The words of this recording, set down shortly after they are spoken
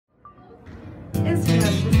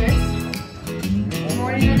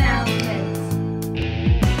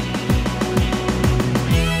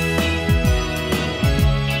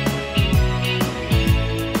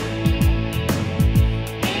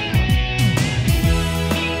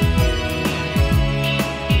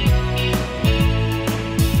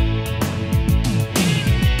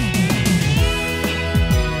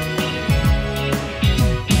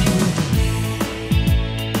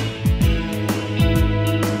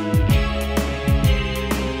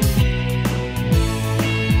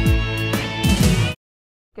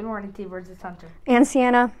I'm T-Birds, it's Hunter. And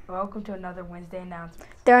Sienna. Welcome to another Wednesday announcement.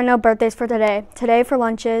 There are no birthdays for today. Today for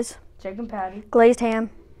lunch is Chicken patty, glazed ham,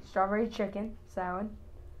 strawberry chicken, salad,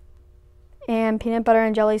 and peanut butter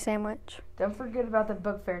and jelly sandwich. Don't forget about the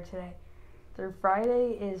book fair today. Through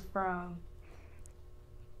Friday is from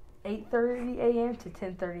 8:30 a.m. to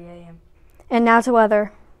 10:30 a.m. And now to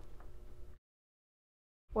weather.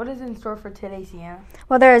 What is in store for today, Sienna?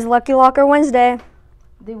 Well, there is Lucky Locker Wednesday.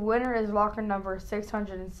 The winner is locker number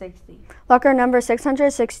 660. Locker number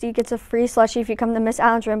 660 gets a free slushie if you come to Miss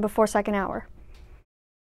Allen's room before second hour.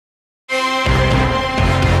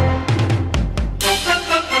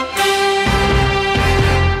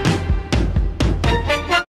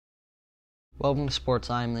 Welcome to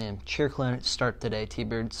Sports. I'm Liam. Cheer clinics start today,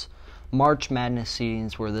 T-Birds. March Madness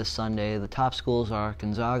seedings were this Sunday. The top schools are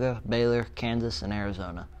Gonzaga, Baylor, Kansas, and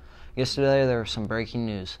Arizona. Yesterday, there was some breaking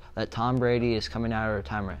news that Tom Brady is coming out of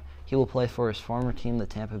retirement. He will play for his former team, the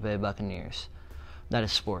Tampa Bay Buccaneers. That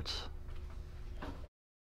is sports.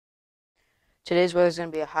 Today's weather is going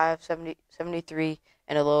to be a high of 73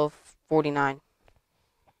 and a low of 49.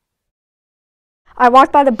 I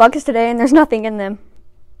walked by the buckets today and there's nothing in them.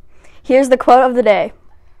 Here's the quote of the day.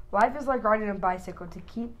 Life is like riding a bicycle. To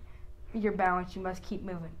keep your balance, you must keep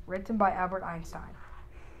moving. Written by Albert Einstein.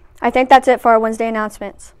 I think that's it for our Wednesday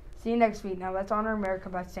announcements. See you next week. Now let's honor America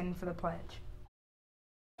by standing for the pledge.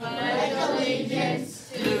 Pledge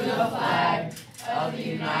allegiance to the flag of the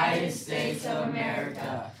United States of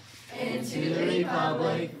America and to the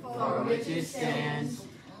republic for which it stands,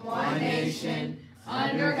 one nation,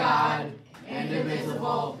 under God,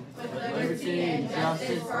 indivisible, with liberty and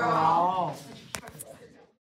justice for all.